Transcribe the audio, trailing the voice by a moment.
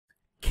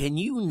Can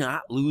you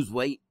not lose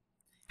weight?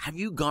 Have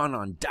you gone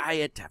on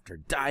diet after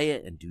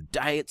diet, and do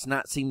diets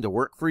not seem to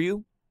work for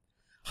you?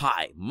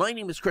 Hi, my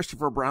name is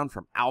Christopher Brown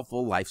from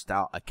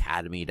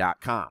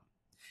AlphaLifestyleAcademy.com.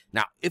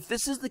 Now, if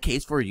this is the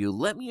case for you,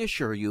 let me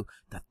assure you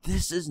that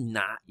this is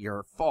not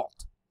your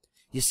fault.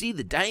 You see,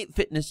 the diet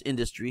fitness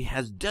industry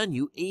has done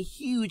you a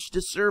huge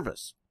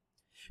disservice,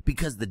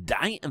 because the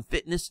diet and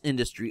fitness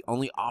industry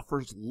only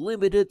offers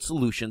limited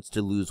solutions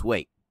to lose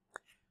weight.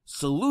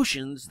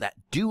 Solutions that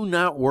do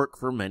not work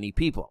for many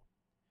people.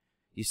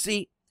 You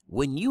see,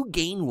 when you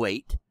gain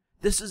weight,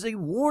 this is a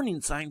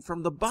warning sign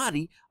from the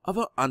body of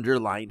an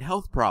underlying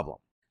health problem.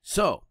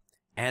 So,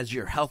 as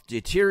your health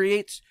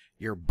deteriorates,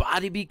 your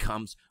body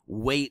becomes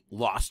weight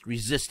loss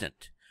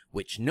resistant,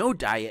 which no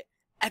diet,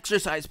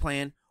 exercise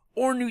plan,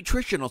 or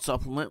nutritional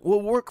supplement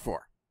will work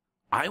for.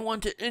 I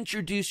want to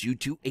introduce you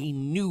to a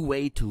new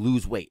way to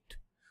lose weight,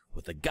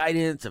 with the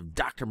guidance of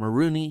Dr.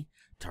 Maroney,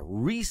 to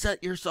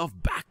reset yourself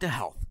back to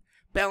health,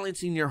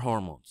 balancing your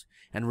hormones,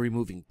 and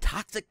removing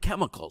toxic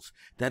chemicals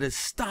that is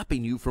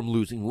stopping you from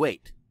losing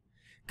weight.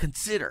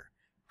 Consider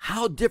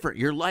how different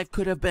your life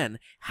could have been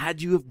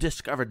had you have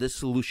discovered this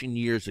solution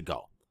years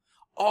ago.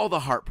 All the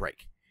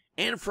heartbreak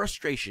and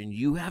frustration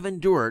you have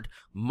endured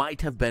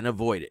might have been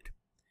avoided.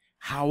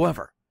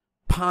 However,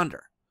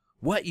 ponder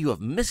what you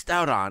have missed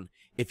out on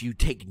if you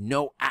take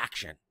no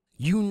action.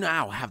 You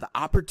now have the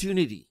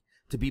opportunity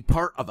to be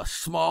part of a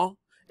small,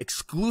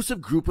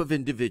 exclusive group of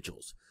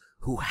individuals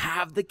who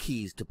have the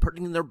keys to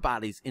putting their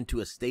bodies into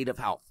a state of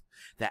health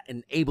that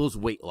enables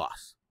weight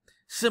loss.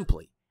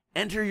 Simply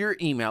enter your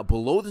email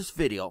below this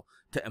video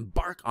to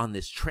embark on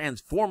this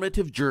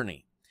transformative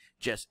journey.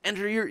 Just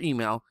enter your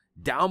email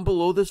down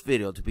below this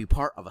video to be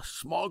part of a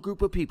small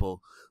group of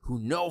people who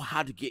know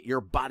how to get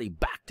your body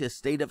back to a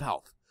state of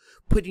health,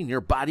 putting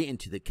your body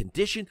into the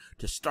condition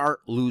to start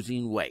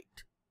losing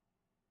weight.